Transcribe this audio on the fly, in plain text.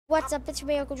What's up, it's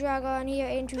Miracle Dragon here,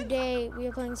 and today we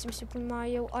are playing some Super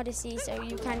Mario Odyssey, so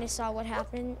you kind of saw what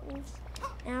happened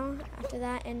now after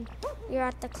that, and we're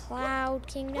at the Cloud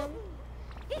Kingdom,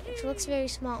 which looks very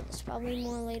small. There's probably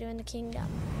more later in the kingdom.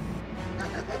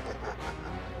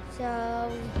 So,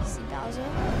 we see Bowser.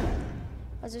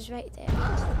 Bowser's right there.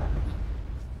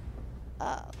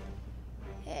 Oh.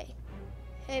 Hey.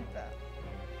 Hey, bro.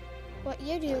 What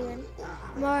you doing?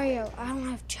 Mario, I don't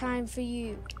have time for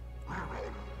you.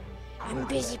 I'm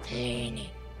busy planning.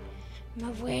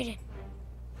 I'm waiting.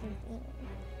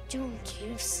 Don't you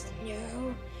know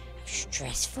how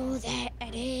stressful that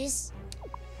it is?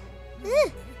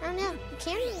 I don't know. It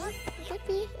can be. It could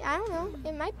be. I don't know.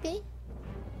 It might be.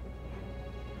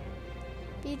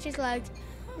 Peach is like,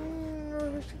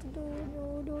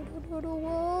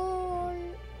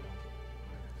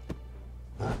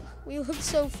 we look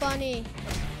so funny.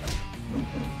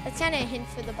 That's kind of a hint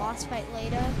for the boss fight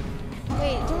later.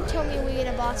 Wait, don't tell me we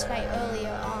get a boss fight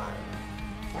earlier on.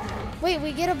 Wait,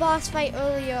 we get a boss fight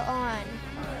earlier on.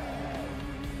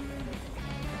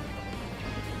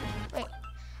 Wait.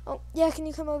 Oh, yeah, can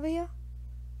you come over here?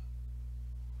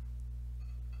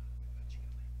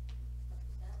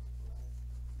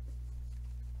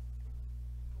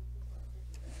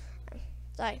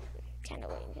 Sorry, kind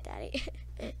of waiting for Daddy.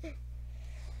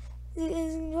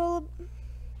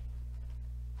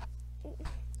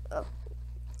 Oh.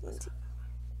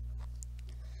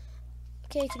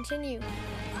 Okay, continue.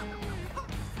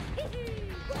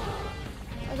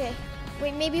 Okay,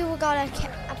 wait, maybe we gotta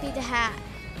copy the hat.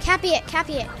 Copy it.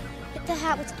 Hit the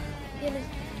hat with,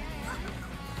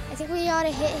 I think we ought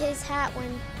to hit his hat when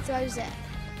he throws it.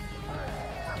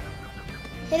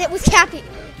 Hit it with Cappy.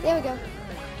 There we go.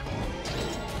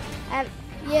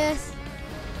 Yes.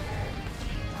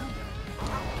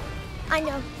 I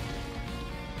know.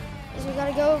 So we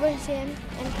gotta go over to him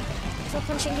and start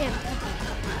punching him.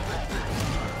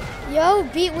 Yo,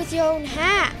 beat with your own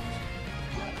hat.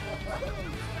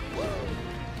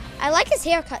 I like his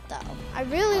haircut though. I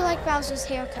really like Bowser's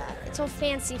haircut. It's all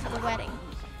fancy for the wedding.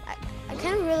 I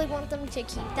kind of really want them to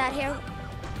keep that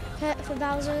haircut for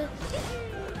Bowser.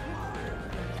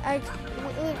 I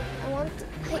want,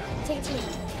 hey, take it to me.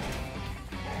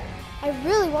 I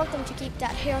really want them to keep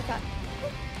that haircut.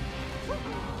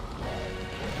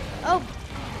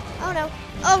 Oh no,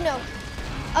 oh no.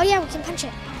 Oh yeah, we can punch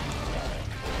it.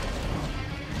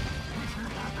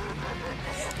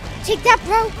 Take that,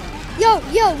 bro. Yo,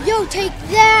 take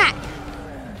that.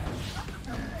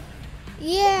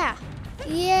 Yeah,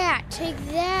 take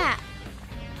that.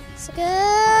 So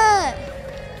good.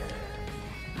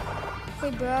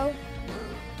 Hey, bro.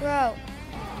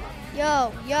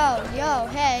 Yo,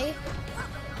 hey.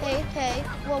 Hey,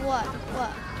 what?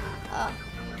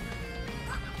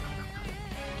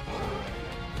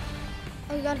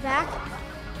 Oh, you got it back?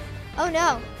 Oh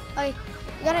no. Oh, you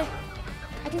gotta,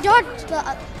 I can dodge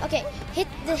the, okay. Hit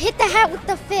the hat with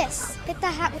the fist. Hit the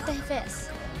hat with the fist.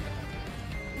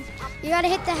 You gotta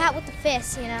hit the hat with the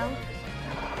fist, you know?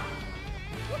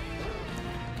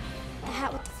 The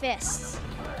hat with the fist.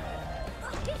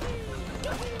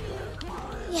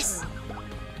 Yes.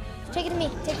 Take it to me.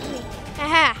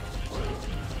 Haha.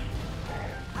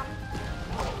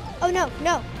 Oh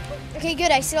no. Okay,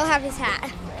 good. I still have his hat.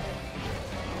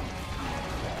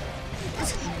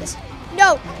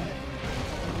 No.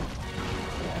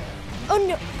 Oh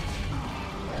no.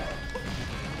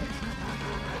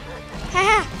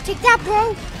 Haha. Take that,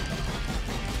 bro.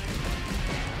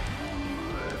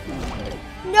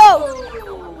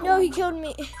 No, he killed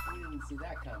me. I didn't see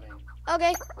that coming.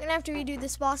 Okay, we're gonna have to redo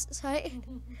this boss fight.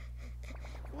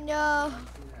 No.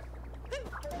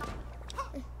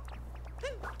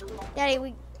 Daddy,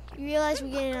 you realize we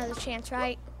get another chance,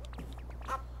 right?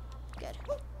 Good.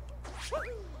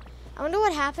 I wonder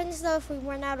what happens though if we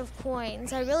run out of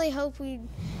coins. I really hope we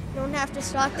don't have to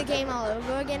start the game all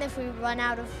over again if we run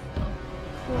out of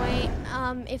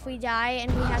coin. If we die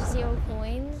and we have 0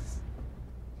 coins.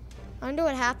 I wonder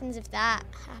what happens if that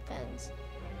happens.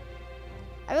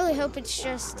 I really hope it's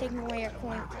just taking away our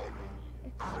coin.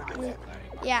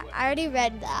 Yeah, I already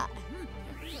read that.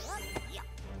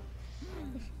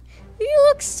 He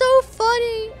looks so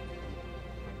funny.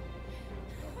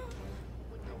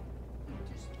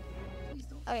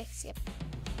 Okay, skip.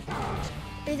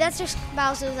 Wait, that's just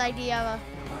Bowser's idea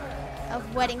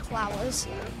of wedding flowers.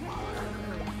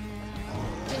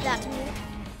 Give that to me.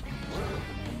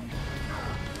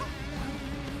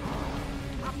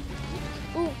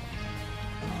 Ooh.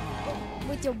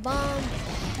 With your bomb.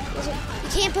 You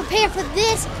can't prepare for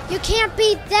this. You can't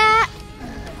beat that.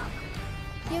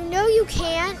 You know you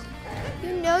can't.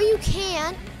 You know you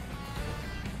can't.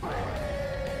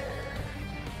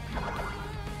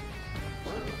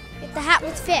 The hat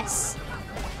with fists.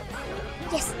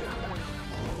 Yes.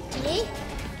 Me?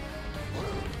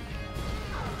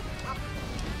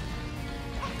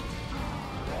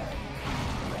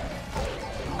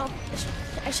 Oh,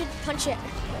 I should punch it.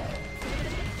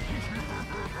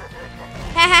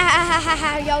 Ha ha ha ha ha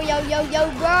ha! Yo yo yo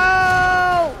yo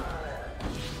bro!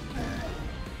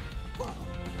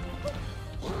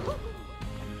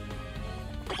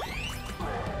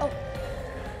 Oh,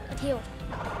 it healed.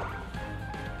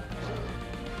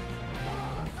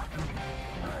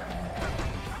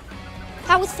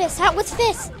 Hat with fist, hat with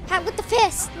fist, hat with the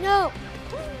fist. No,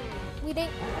 we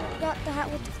didn't got the hat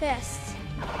with the fist.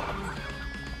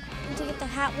 We need to get the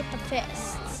hat with the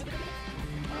fists.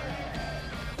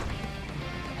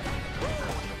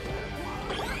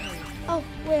 Oh,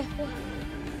 where?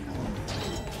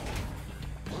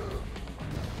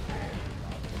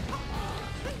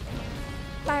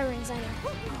 Fire rings, I know.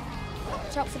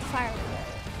 Watch out for the fire ring.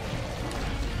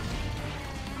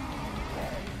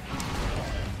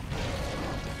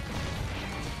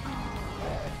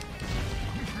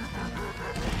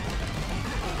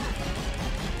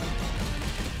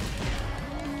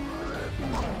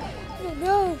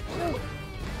 No, no.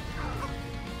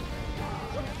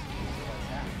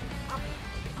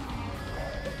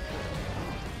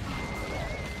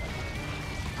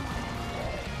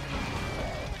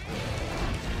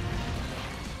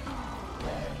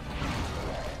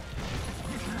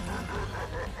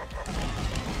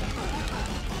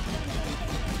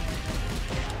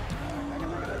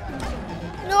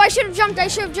 No, I should have jumped. I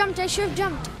should have jumped. I should have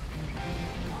jumped.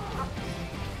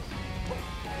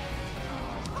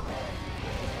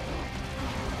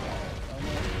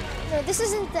 No, this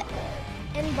isn't the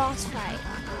end boss fight.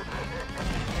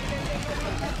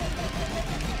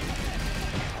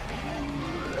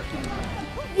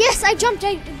 Yes, I jumped.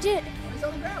 I did.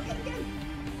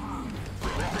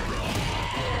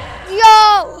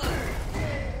 Yo!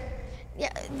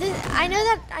 Yeah,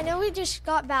 I know we just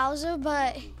got Bowser,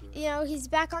 but you know he's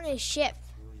back on his ship.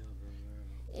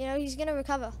 You know he's gonna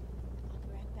recover.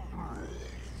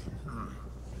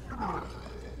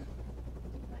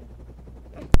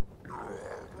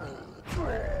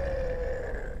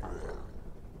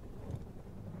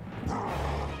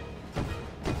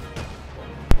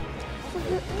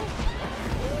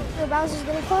 So Bowser's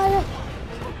gonna fire.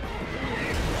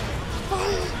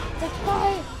 Fire! Take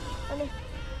fire! Oh, no.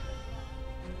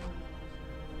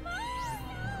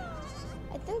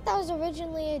 I think that was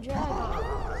originally a dragon.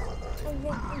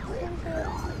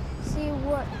 See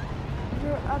what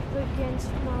you're up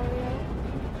against, Mario.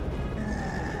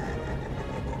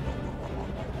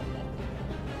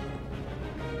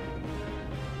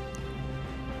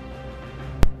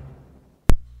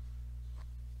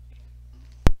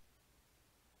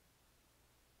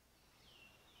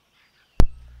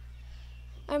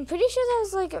 I'm pretty sure that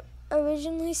was like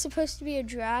originally supposed to be a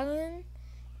dragon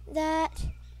that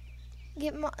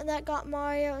got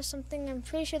Mario or something. I'm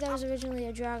pretty sure that was originally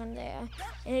a dragon there,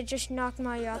 and it just knocked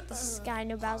Mario out the sky.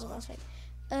 No Bowser boss fight.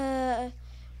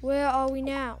 Where are we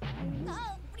now?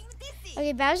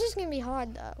 Okay, Bowser's gonna be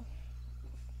hard though.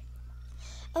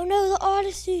 Oh no, the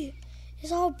Odyssey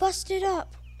is all busted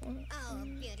up.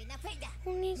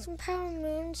 We need some power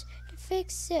moons to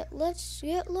fix it. Let's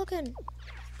get looking.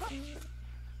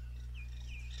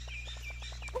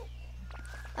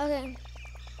 Okay.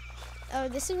 Oh,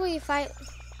 this is where you fight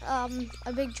a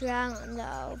big dragon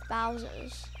though,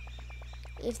 Bowser's.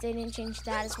 If they didn't change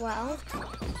that as well.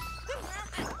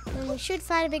 Then we should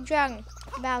fight a big dragon,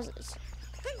 Bowser's.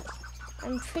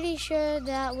 I'm pretty sure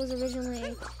that was originally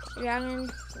a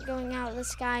dragon going out of the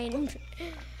sky and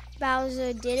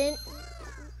Bowser didn't.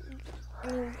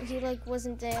 I mean, he like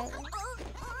wasn't there.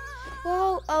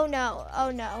 Whoa, oh no, oh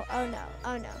no, oh no,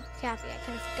 oh no. Cappy, I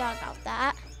kind of forgot about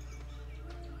that.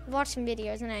 I've watched some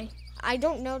videos and I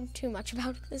don't know too much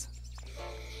about this.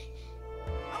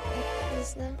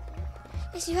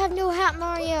 Yes, you have no hat,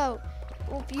 Mario.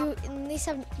 You at least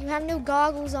you have no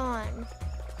goggles on.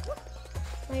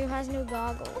 Mario has no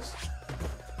goggles.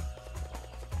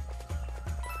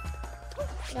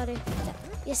 Got it.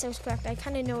 Yes, I was correct. I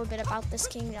kind of know a bit about this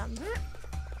kingdom.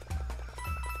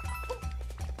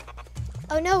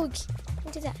 Oh no,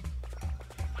 don't do that.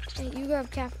 Hey, you grab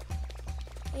Cap.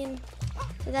 And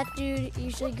that dude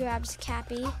usually grabs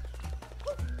Cappy.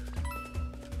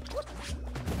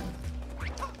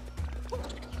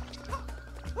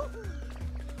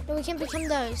 No, we can't become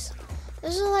those.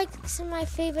 Those are like some of my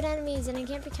favorite enemies, and I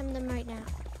can't become them right now.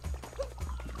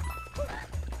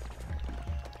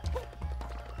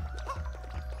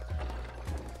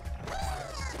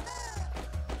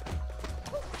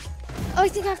 Oh, I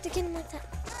think I have to get him like that.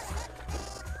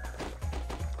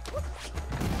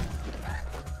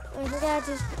 Wait, we gotta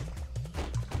just...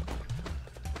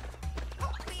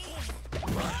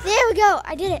 There we go!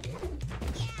 I did it!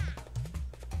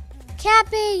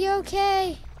 Cappy, you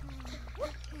okay?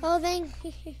 Oh, thank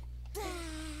you.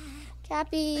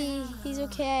 Cappy, he's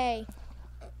okay.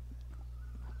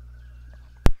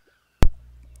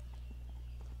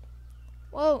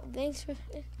 Whoa, thanks for...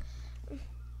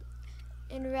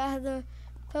 And rather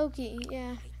pokey,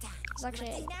 yeah. It's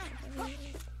actually...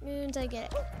 Moons, I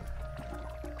get it.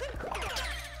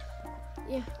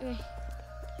 Yeah, okay.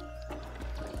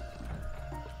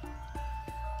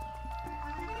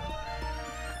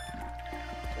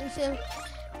 So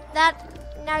that,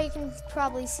 now you can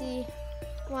probably see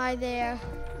why they're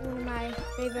one of my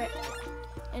favorite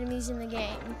enemies in the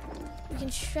game. You can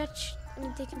stretch, I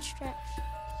mean, they can stretch.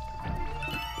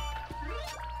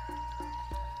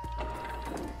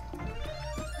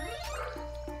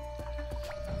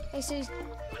 Okay, so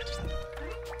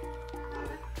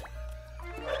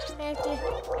I have to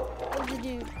hold the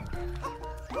dude.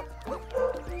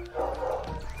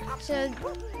 So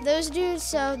those dudes,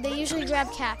 so they usually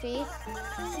grab Cappy.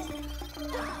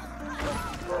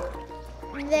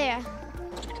 There.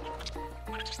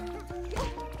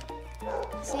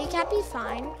 See, Cappy's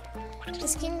fine.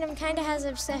 This kingdom kind of has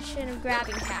an obsession of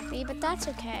grabbing Cappy, but that's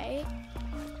okay.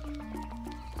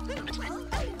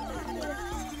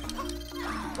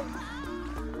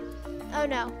 Oh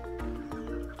no.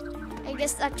 I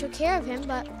guess that took care of him,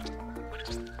 but...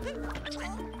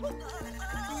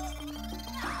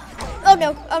 Oh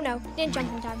no, didn't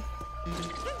jump in time.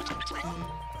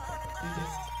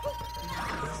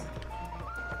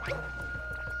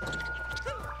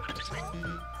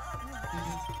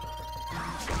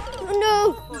 Oh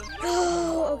no!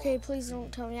 Oh, okay, please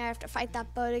don't tell me I have to fight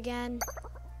that boat again.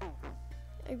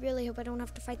 I really hope I don't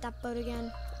have to fight that boat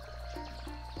again.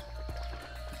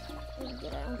 I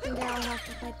don't think I'll have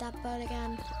to fight that boat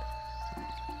again.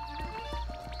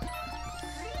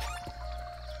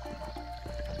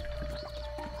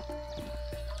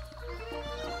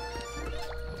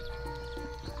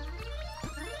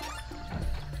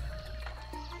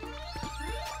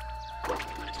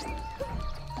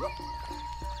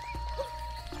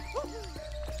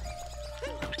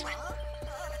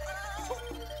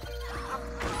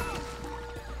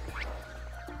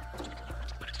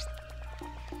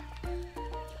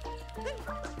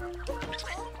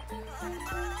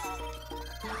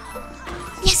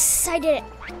 Yes, I did it.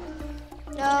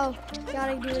 No,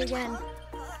 gotta do it again.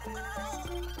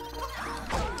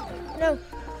 No.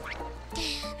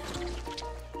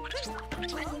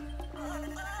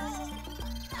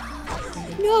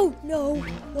 No.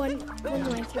 One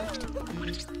life left.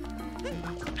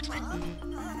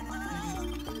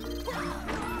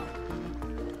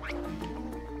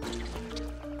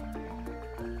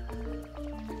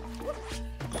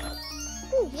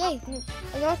 Ooh, yay.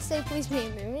 I got to say please be a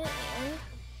moon.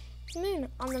 It's a moon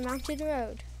on the mounted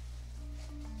road.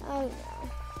 Oh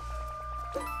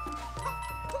no.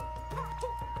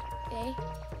 Okay.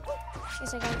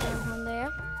 Guess I gotta go down there.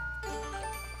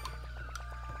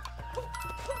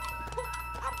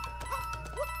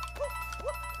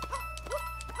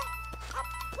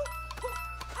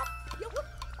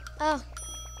 Oh,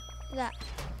 that.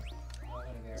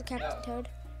 It's a Captain Toad.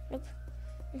 Nope.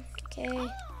 Okay.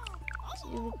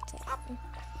 Ooh,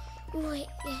 wait,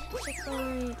 yeah,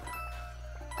 checkpoint.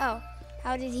 Oh,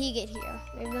 how did he get here?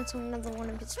 Maybe that's another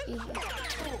one of his species.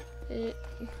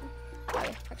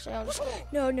 Actually, I'll just...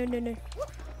 No.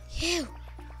 Phew.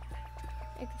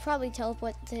 I could probably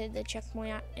teleport to the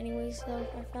checkpoint anyways, so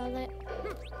if I found it.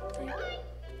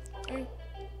 Okay.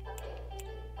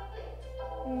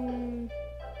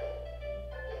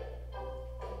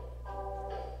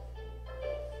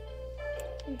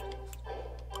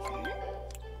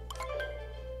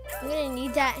 I'm gonna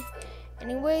need that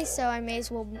anyway, so I may as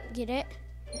well get it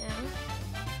now.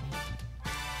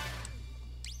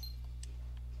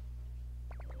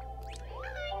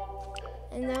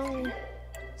 And then I'm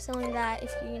selling that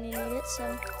if you're gonna need it,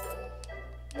 so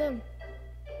boom.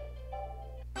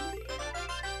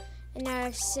 And now I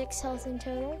have 6 health in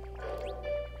total.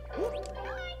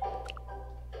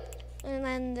 And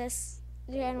then this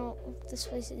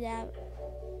place is out.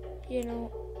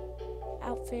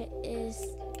 Outfit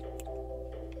is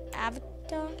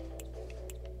Avatar.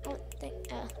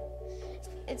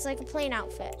 It's like a plain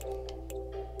outfit,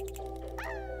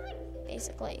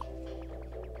 basically.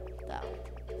 So.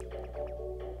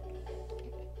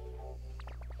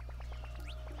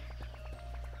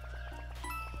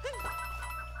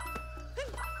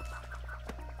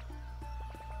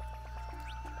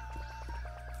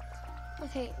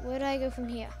 Okay, where do I go from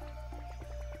here?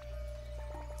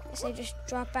 Guess I just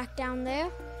drop back down there.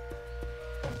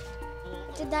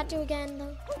 What did that do again,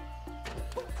 though?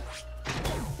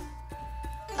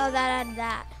 Oh, that added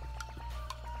that.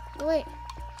 Oh, wait.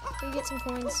 Let me get some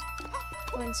coins.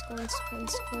 Coins. I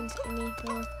need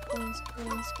more coins.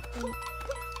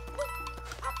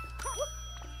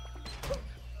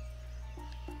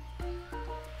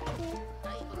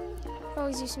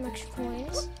 Always use some extra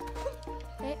coins.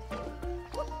 Okay.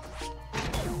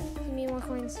 Give me more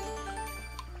coins.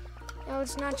 No,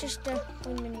 it's not just a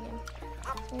coin minigun.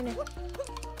 I'm gonna...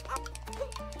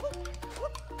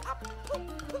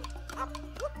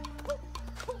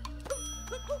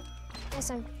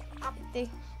 Yes, they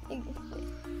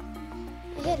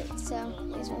hit it, so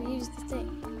may as well use the thing.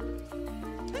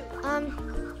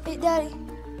 Hey Daddy,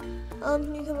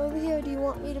 can you come over here, or do you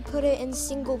want me to put it in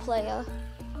single player?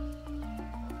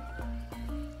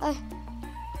 Hey,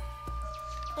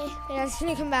 I was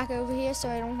gonna come back over here so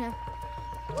I don't have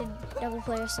to double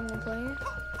play or single player.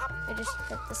 I just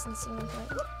put this in single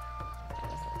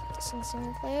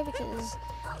player. Because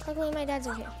luckily my dad's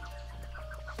over here.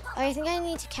 Oh, I think I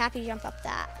need to cappy jump up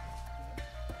that.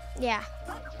 Yeah.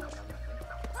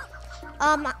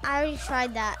 I already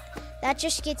tried that. That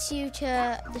just gets you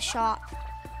to the shop.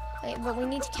 Wait, but we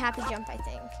need to cappy jump, I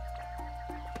think.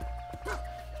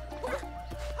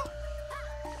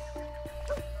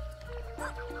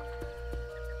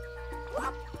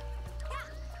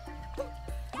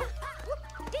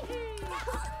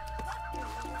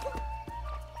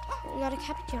 We gotta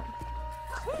cappy jump.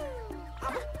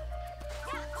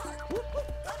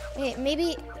 Okay,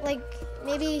 maybe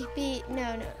be,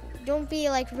 no, don't be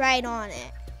like right on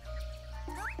it.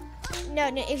 No,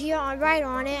 if you're right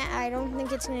on it, I don't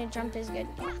think it's gonna jump as good.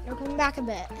 No, come back a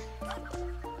bit.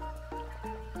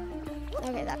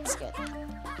 Okay, that's good.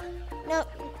 No.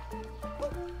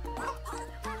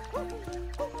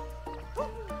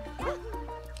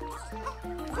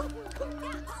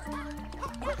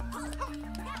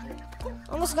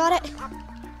 Almost got it.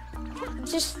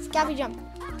 Just cappy jump.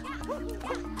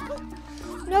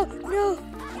 No.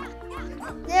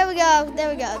 There we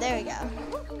go.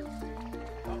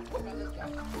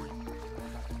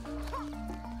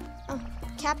 Oh,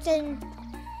 Captain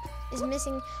is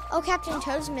missing. Oh, Captain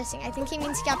Toad's missing. I think he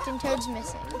means Captain Toad's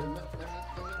missing.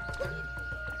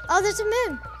 Oh, there's a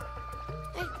moon.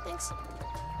 Hey, thanks.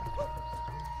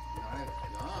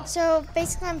 So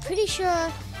basically, I'm pretty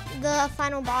sure the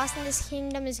final boss in this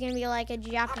kingdom is gonna be like a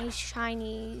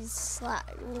Japanese/Chinese.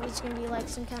 It's gonna be like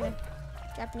some kind of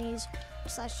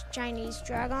Japanese/Chinese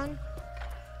dragon.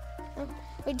 Oh,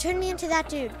 wait, turn me into that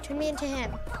dude. Turn me into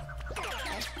him. Okay.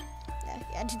 Yeah, you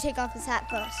had to take off his hat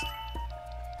first.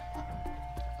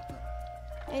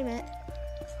 Wait a minute.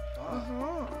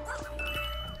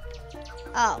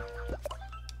 Oh.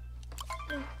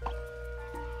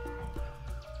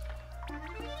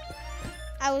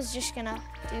 I was just gonna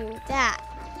do that.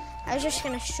 I was just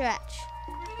gonna stretch.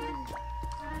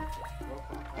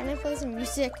 Can I play some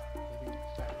music?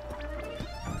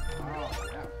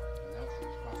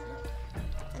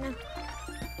 I know.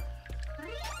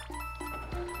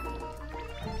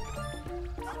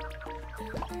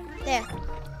 There.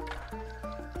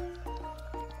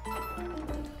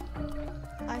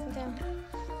 I think I'm...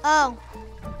 Oh.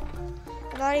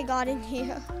 I've already got in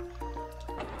here.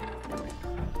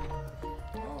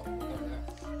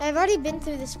 I've already been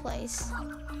through this place.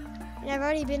 And I've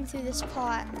already been through this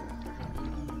part.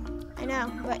 I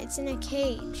know, but it's in a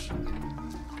cage.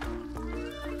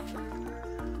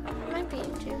 It might be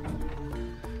into.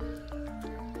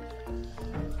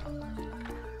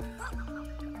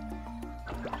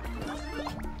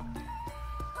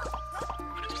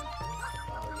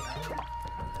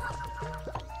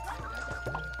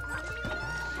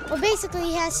 Well, basically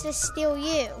he has to steal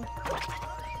you.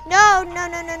 No!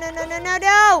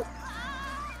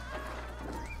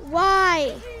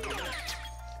 Why?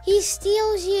 He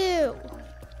steals you.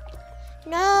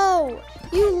 No.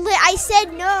 I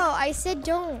said no. I said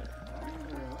don't.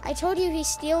 I told you he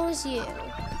steals you.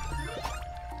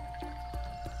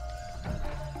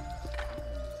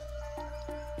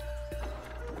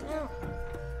 No.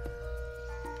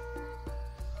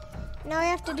 Now I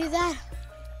have to do that.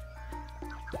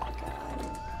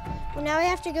 Well, now we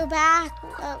have to go back.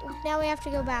 Now we have to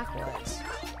go backwards.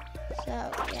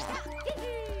 So, yeah.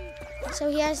 So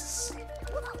he has...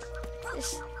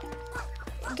 Just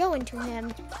go into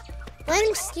him. Let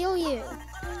him steal you.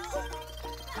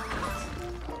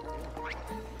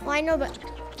 Well, I know, but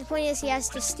the point is he has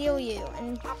to steal you,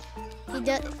 and he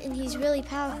does, and he's really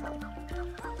powerful.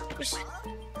 Just...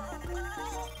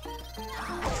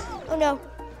 Oh no.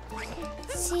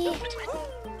 See?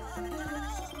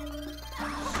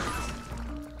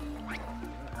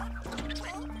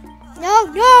 No,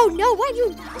 no, no, why'd you?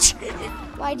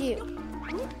 Why'd you?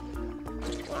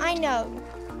 I know.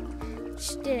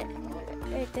 Just did it.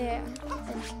 Right there.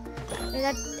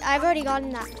 I've already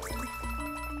gotten that.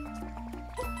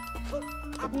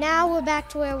 Now we're back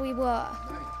to where we were.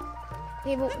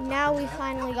 Okay, but now we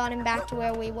finally got him back to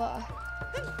where we were.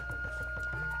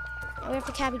 Now we have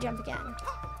to cappy jump again.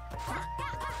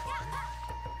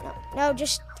 No,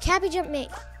 just cappy jump me.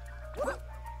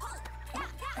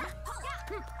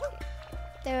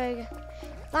 There we go.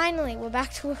 Finally, we're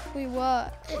back to where we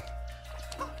were.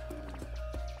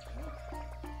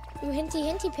 You hinty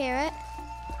hinty parrot.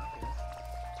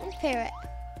 Hint parrot.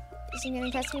 Isn't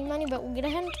gonna cost me money, but we'll get a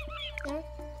hint. No?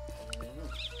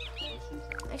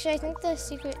 Actually, I think the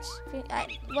secret's...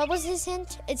 what was his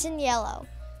hint? It's in yellow.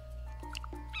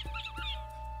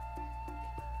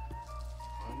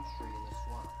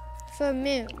 For a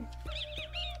moon.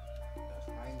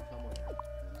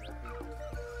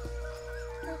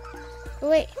 Oh,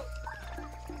 wait.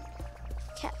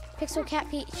 Pixel Cat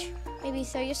Peach. Maybe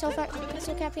throw yourself at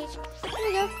Pixel Cat Peach. There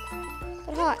we go.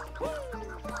 Got hot.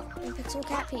 And Pixel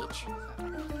Cat Peach.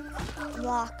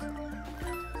 Block.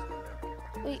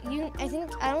 Wait, I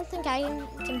don't think I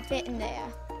can fit in there.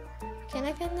 Can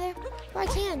I fit in there? Oh, I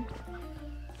can.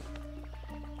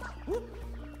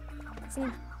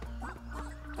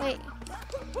 Wait.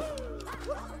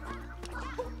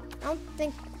 I don't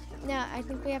think, no, I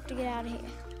think we have to get out of here.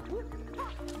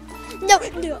 No,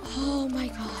 no, oh my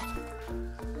God.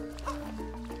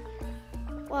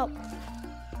 Well.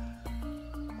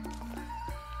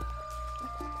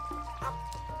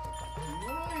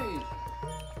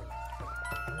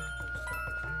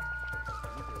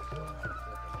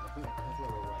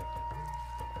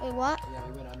 Wait, what? Yeah,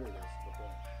 we went under this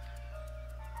before.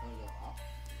 Want to go up?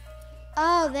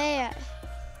 Oh, there.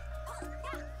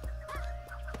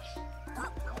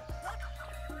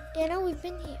 Yeah, no, we've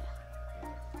been here.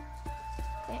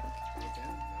 I think.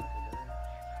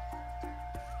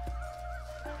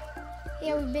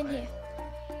 Yeah, we've been here.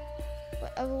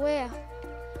 Over where?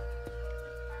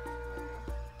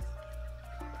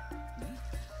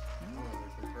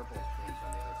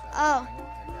 Oh.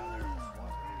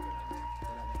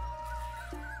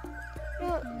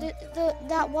 No,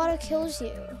 that water kills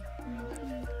you.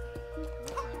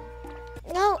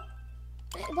 No.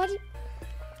 What?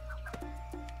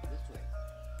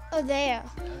 Oh, there.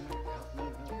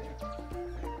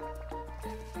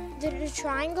 The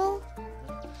triangle?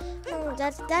 Oh,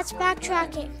 that's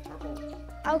backtracking.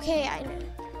 Okay, I know.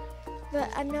 But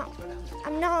I'm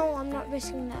not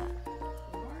risking that.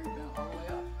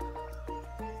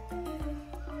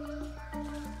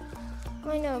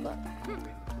 I know, but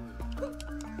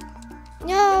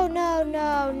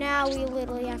no, now we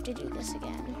literally have to do this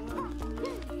again.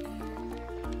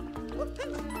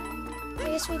 I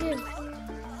guess we do.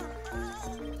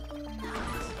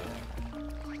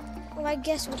 Well, I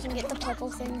guess we can get the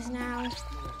purple things now.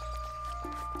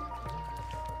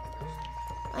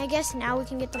 I guess now we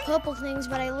can get the purple things,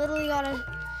 but I literally gotta...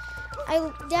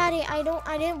 Daddy, I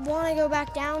didn't want to go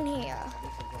back down here.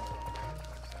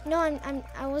 No,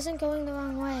 I wasn't going the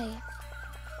wrong way.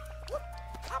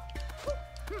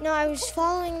 No, I was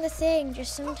following the thing.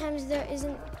 Just sometimes there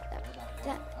isn't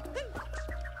that.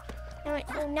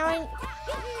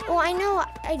 Oh, I know.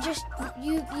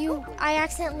 I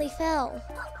accidentally fell.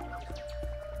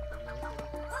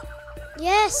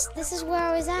 Yes, this is where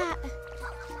I was at.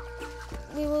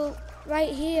 We were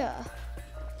right here.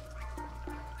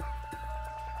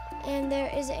 And there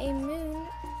is a moon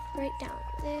right down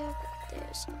there.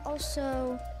 There's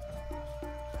also,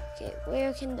 okay,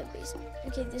 where can there be some?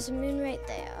 Okay, there's a moon right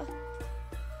there.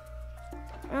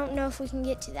 I don't know if we can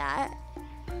get to that.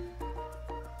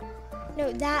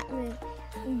 No, that moon,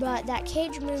 but that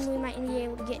cage moon we might be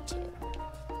able to get to.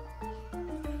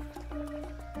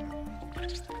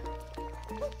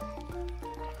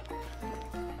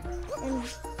 And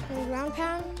the ground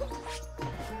pound.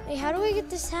 Wait, how do we get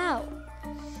this out?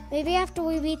 Maybe after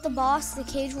we beat the boss, the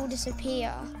cage will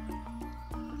disappear.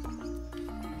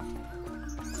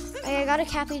 I gotta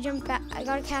cappy jump back.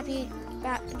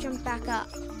 Jump back up.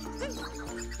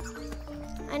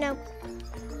 I know.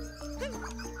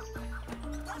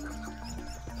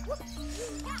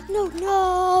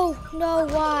 No,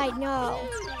 why? No.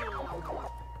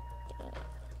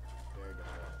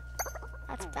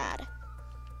 That's bad.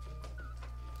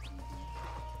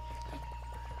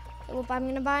 Okay, well, I'm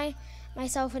gonna buy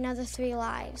myself another 3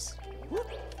 lives.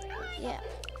 Yeah.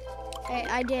 Okay,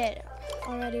 I did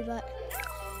already, but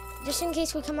just in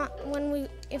case we come up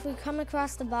if we come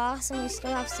across the boss and we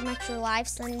still have some extra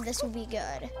lives, then this will be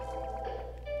good.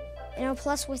 You know,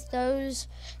 plus with those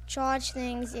charge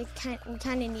things, we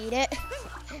kind of need it.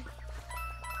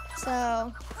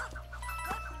 So,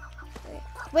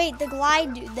 wait, the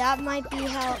glide dude, that might be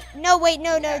how, no, wait,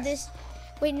 no, this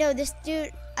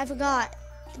dude, I forgot.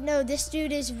 No, this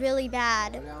dude is really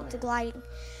bad with the gliding.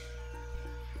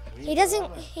 He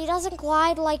doesn't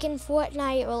glide like in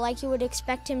Fortnite or like you would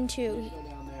expect him to. Go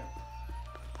down there.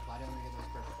 Fly down there and get those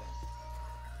purple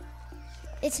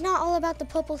things. It's not all about the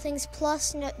purple things,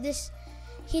 plus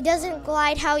he doesn't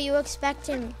glide how you expect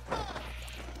him.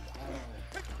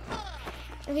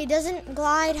 He doesn't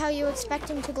glide how you expect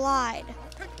him to glide.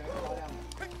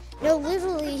 No,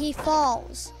 literally, he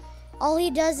falls. All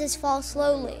he does is fall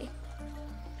slowly.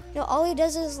 No, all he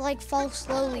does is like fall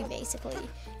slowly, basically.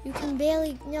 You can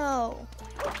barely, no,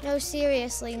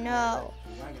 seriously, no.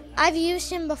 I've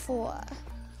used him before.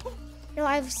 No,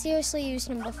 I've seriously used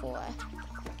him before.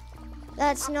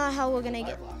 That's not how we're gonna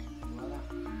get.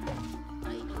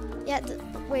 Yeah,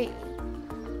 wait.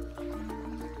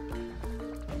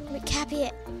 Wait, cappy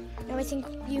it. No, I think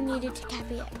you needed to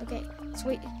cappy it. Okay, let's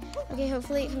wait. Okay,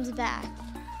 hopefully it comes back.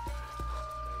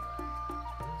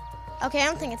 Okay, I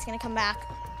don't think it's gonna come back.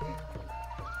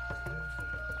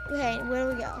 Okay, where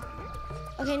do we go?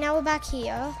 Okay, now we're back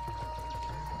here.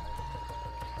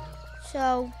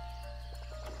 So,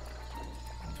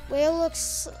 where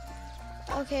looks,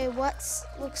 okay,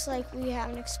 looks like we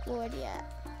haven't explored yet?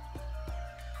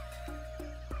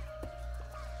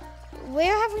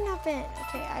 Where have we not been?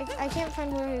 Okay, I can't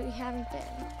find where we haven't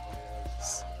been.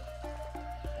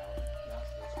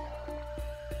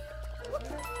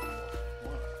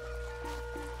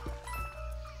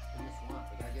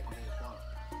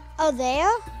 Oh, there?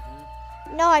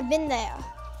 No, I've been there.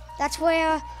 That's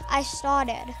where I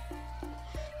started.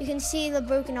 You can see the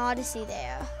broken Odyssey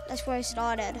there. That's where I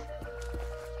started.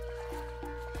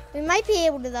 We might be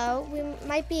able to, though. We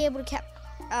might be able to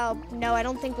oh, no, I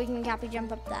don't think we can cappy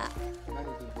jump up that.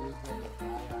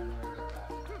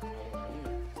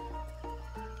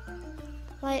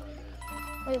 What?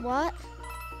 Wait, what?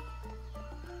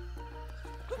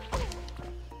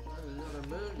 There's another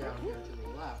moon down here to the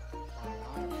left.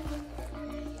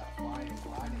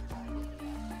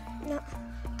 No,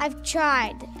 I've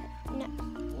tried. No,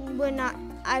 we're not.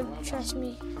 Trust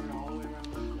me.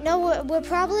 No, we're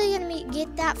probably gonna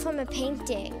get that from a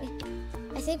painting.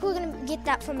 I think we're gonna get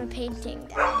that from a painting,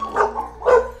 Daddy.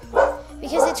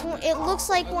 Because it looks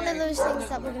like one of those things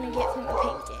that we're gonna get from a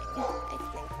painting. I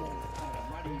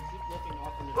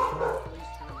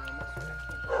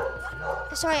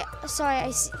think. Sorry.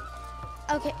 I see.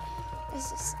 Okay.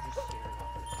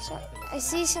 Sorry, I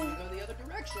see some.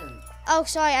 Oh,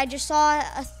 sorry. I just saw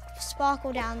a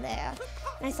sparkle down there,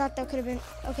 and I thought that could have been.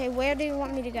 Okay, where do you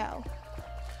want me to go?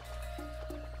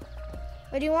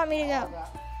 Where do you want me to go?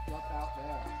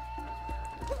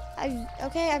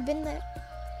 Okay, I've been there.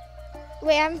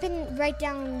 Wait, I haven't been right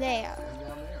down there.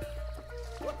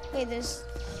 Wait, there's.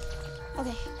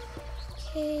 Okay.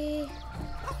 Okay.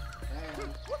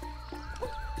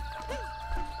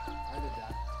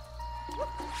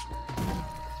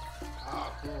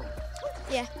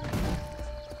 Yeah.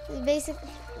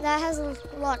 That has a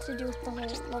lot to do with the whole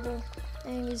level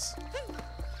things.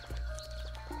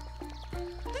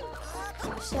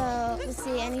 So, let's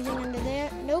see, anything under there?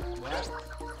 Nope.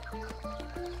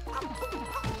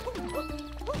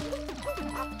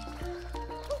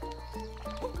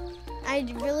 I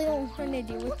really don't want to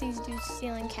deal with these dudes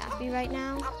stealing Cappy right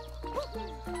now.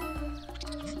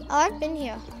 Oh, I've been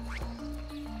here.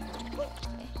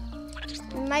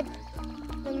 Okay.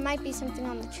 There might be something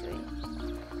on the tree.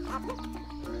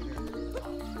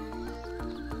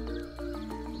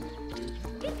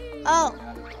 Oh,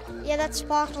 yeah, that's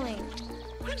sparkling.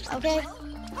 Okay,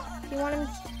 if you want him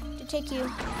to take you.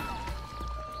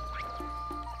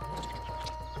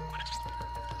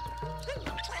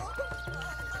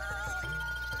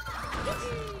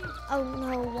 Oh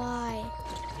no, why?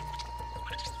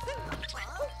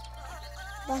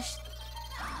 Gosh.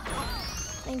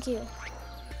 Thank you.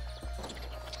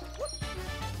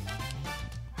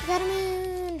 We got a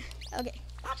moon. Okay,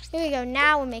 here we go.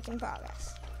 Now we're making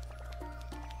progress.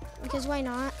 Because why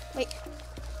not? Wait.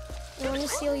 I want to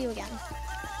steal you again.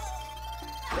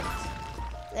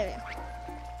 There we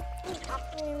go.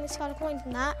 We just got a coin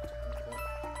from that.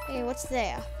 Okay, what's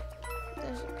there?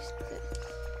 There's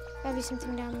gotta be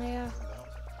something down there.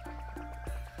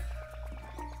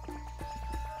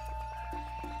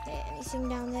 Okay, anything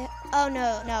down there? Oh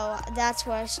no, that's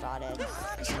where I started.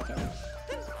 Just a second.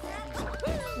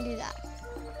 Do that.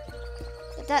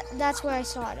 But that's where I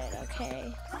started.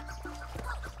 Okay.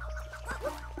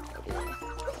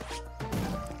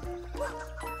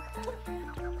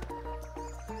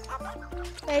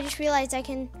 I just realized I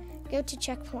can go to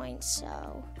checkpoints,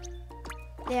 so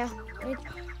there.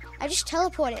 I just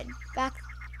teleported back.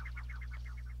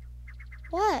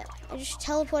 What? I just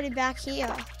teleported back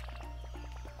here.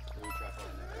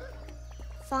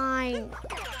 Fine.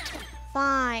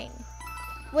 Fine.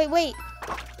 Wait.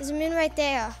 There's a moon right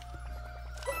there.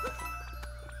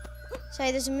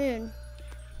 Sorry, there's a moon.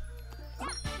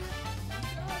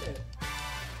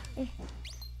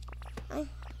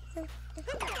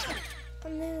 A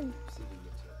moon.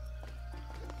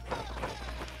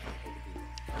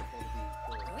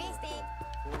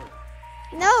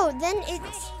 No, then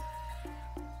it's...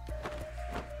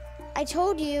 I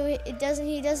told you it doesn't.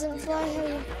 He doesn't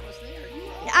fly.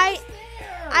 I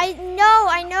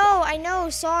know.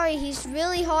 Sorry, he's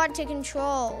really hard to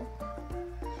control.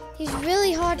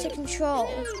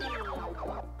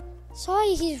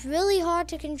 Sorry, he's really hard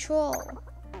to control.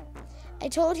 I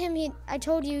told you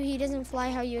he doesn't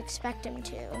fly how you expect him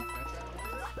to.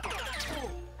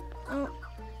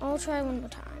 I'll try one more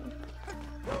time.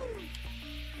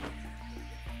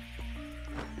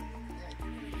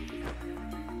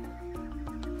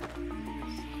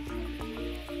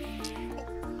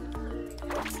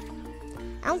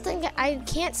 I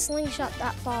can't slingshot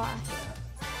that far.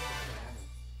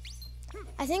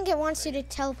 I think it wants you to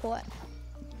teleport.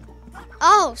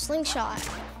 Oh, slingshot.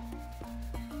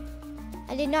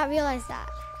 I did not realize that.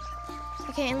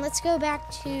 Okay, and let's go back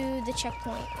to the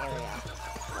checkpoint area.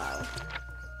 Whoa.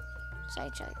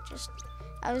 Sorry,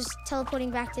 I was teleporting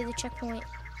back to the checkpoint.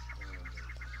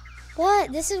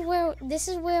 What? This is where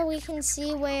we can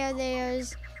see where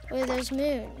there's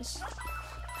moons.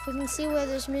 If we can see where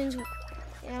there's moons,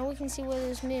 we can see where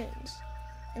there's moons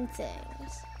and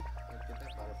things.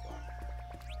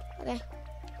 Okay.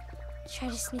 Try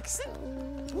to sneak slowly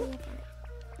up on it.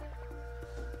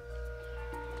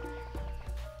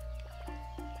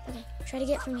 Okay, try to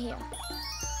get from here.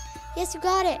 Yes, you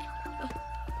got it.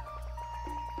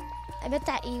 I bet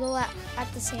that eagle at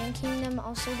the Sand Kingdom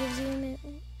also gives you a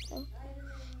moon. So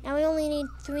now we only need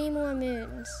 3 more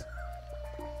moons.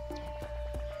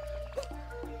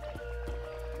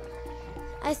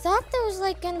 I thought there was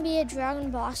gonna be a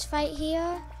dragon boss fight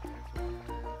here.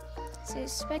 So I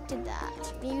expected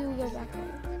that. Maybe we'll go back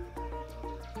home.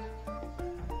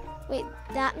 Wait,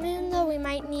 that moon though, we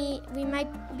might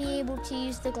be able to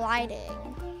use the gliding.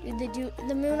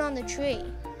 The moon on the tree.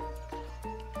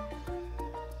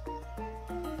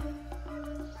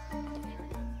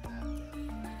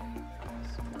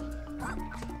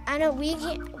 I know we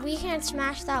can't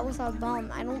smash that with our bum.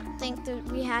 I don't think that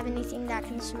we have anything that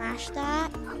can smash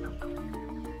that.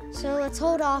 So let's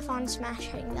hold off on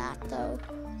smashing that though.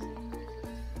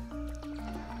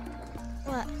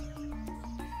 What?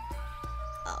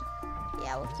 Oh,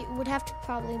 yeah, we would have to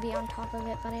probably be on top of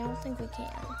it, but I don't think we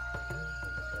can.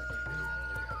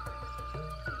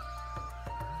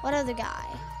 What other guy?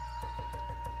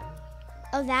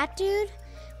 Oh, that dude?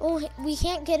 Well, we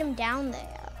can't get him down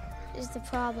there. Is the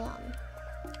problem.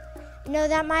 No,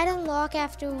 that might unlock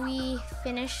after we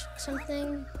finish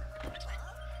something.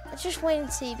 Let's just wait and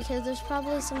see, because there's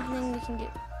probably something we can do.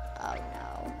 Oh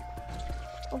no.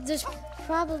 Well, there's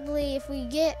probably, if we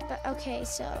get, okay,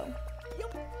 so.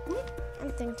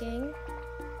 I'm thinking.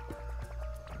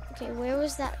 Okay, where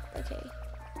was that? Okay.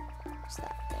 What's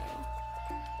that thing?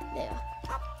 There.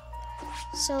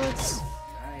 So let's.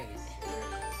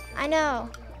 I know.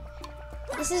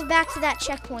 This is back to that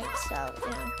checkpoint, so,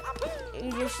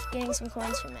 you're just getting some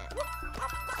coins from it.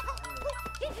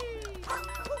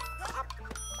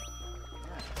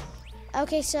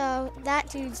 Okay, so that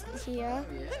dude's here.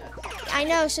 I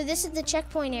know, so this is the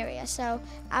checkpoint area, so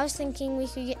I was thinking we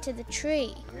could get to the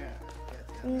tree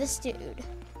from this dude.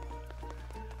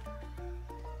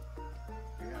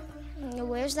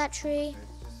 Where's that tree?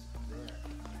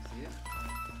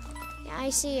 Yeah, I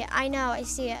see it. I know, I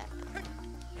see it.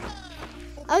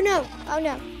 Oh no, oh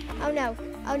no, oh no,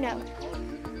 oh no.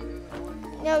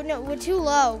 No, we're too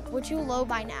low. We're too low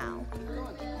by now.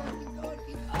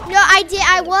 No, I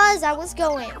was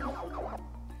going.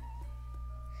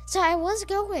 So I was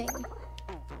going.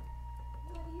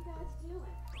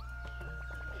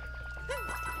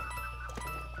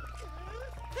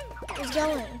 I was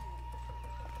going.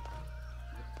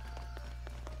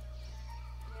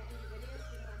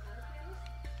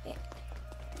 Yeah.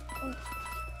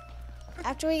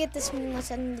 After we get this moon,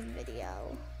 let's end the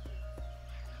video.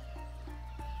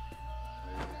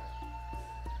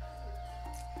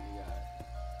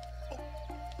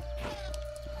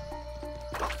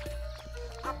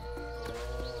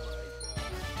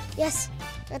 Yes,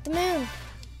 got the moon.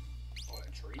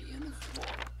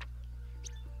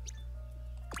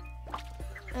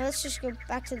 Now let's just go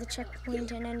back to the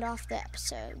checkpoint and end off the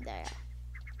episode there.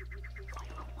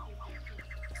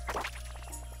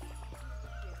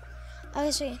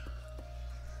 Okay, so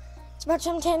it's about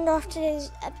time to end off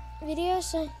today's video.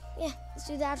 So yeah, let's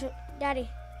do the outro. Daddy,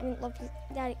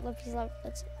 Loki's love.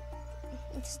 Let's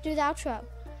do the outro.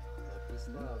 Loki's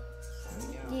love.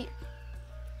 Signing out.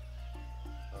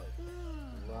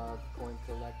 Love coin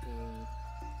collecting.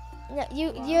 No,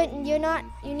 you're not.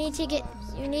 You need to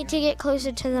get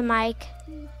closer to the mic.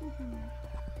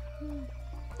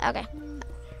 Okay.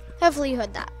 Hopefully you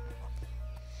heard that.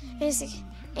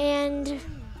 And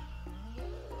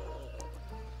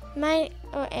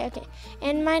okay.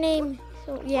 And my name.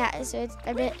 So yeah. So it's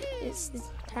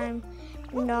time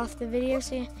to end off the video.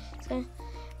 So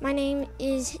my name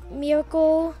is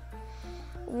Miracle.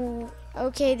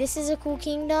 Okay, this is a cool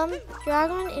kingdom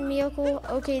dragon, and Miracle.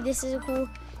 Okay, this is a cool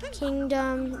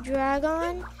kingdom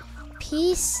dragon.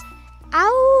 Peace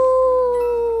out.